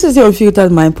is the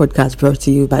Unfiltered Mind podcast brought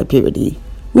to you by Purity.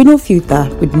 We no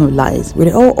filter, with no lies.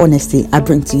 With all honesty, I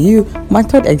bring to you my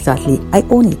thought exactly. I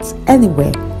own it.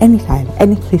 Anywhere, anytime,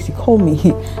 any place you call me,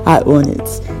 I own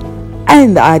it.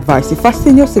 And I advise you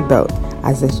fasten your seatbelt,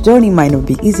 as this journey might not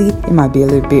be easy, it might be a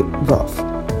little bit rough.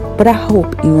 But I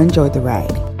hope you enjoy the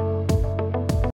ride.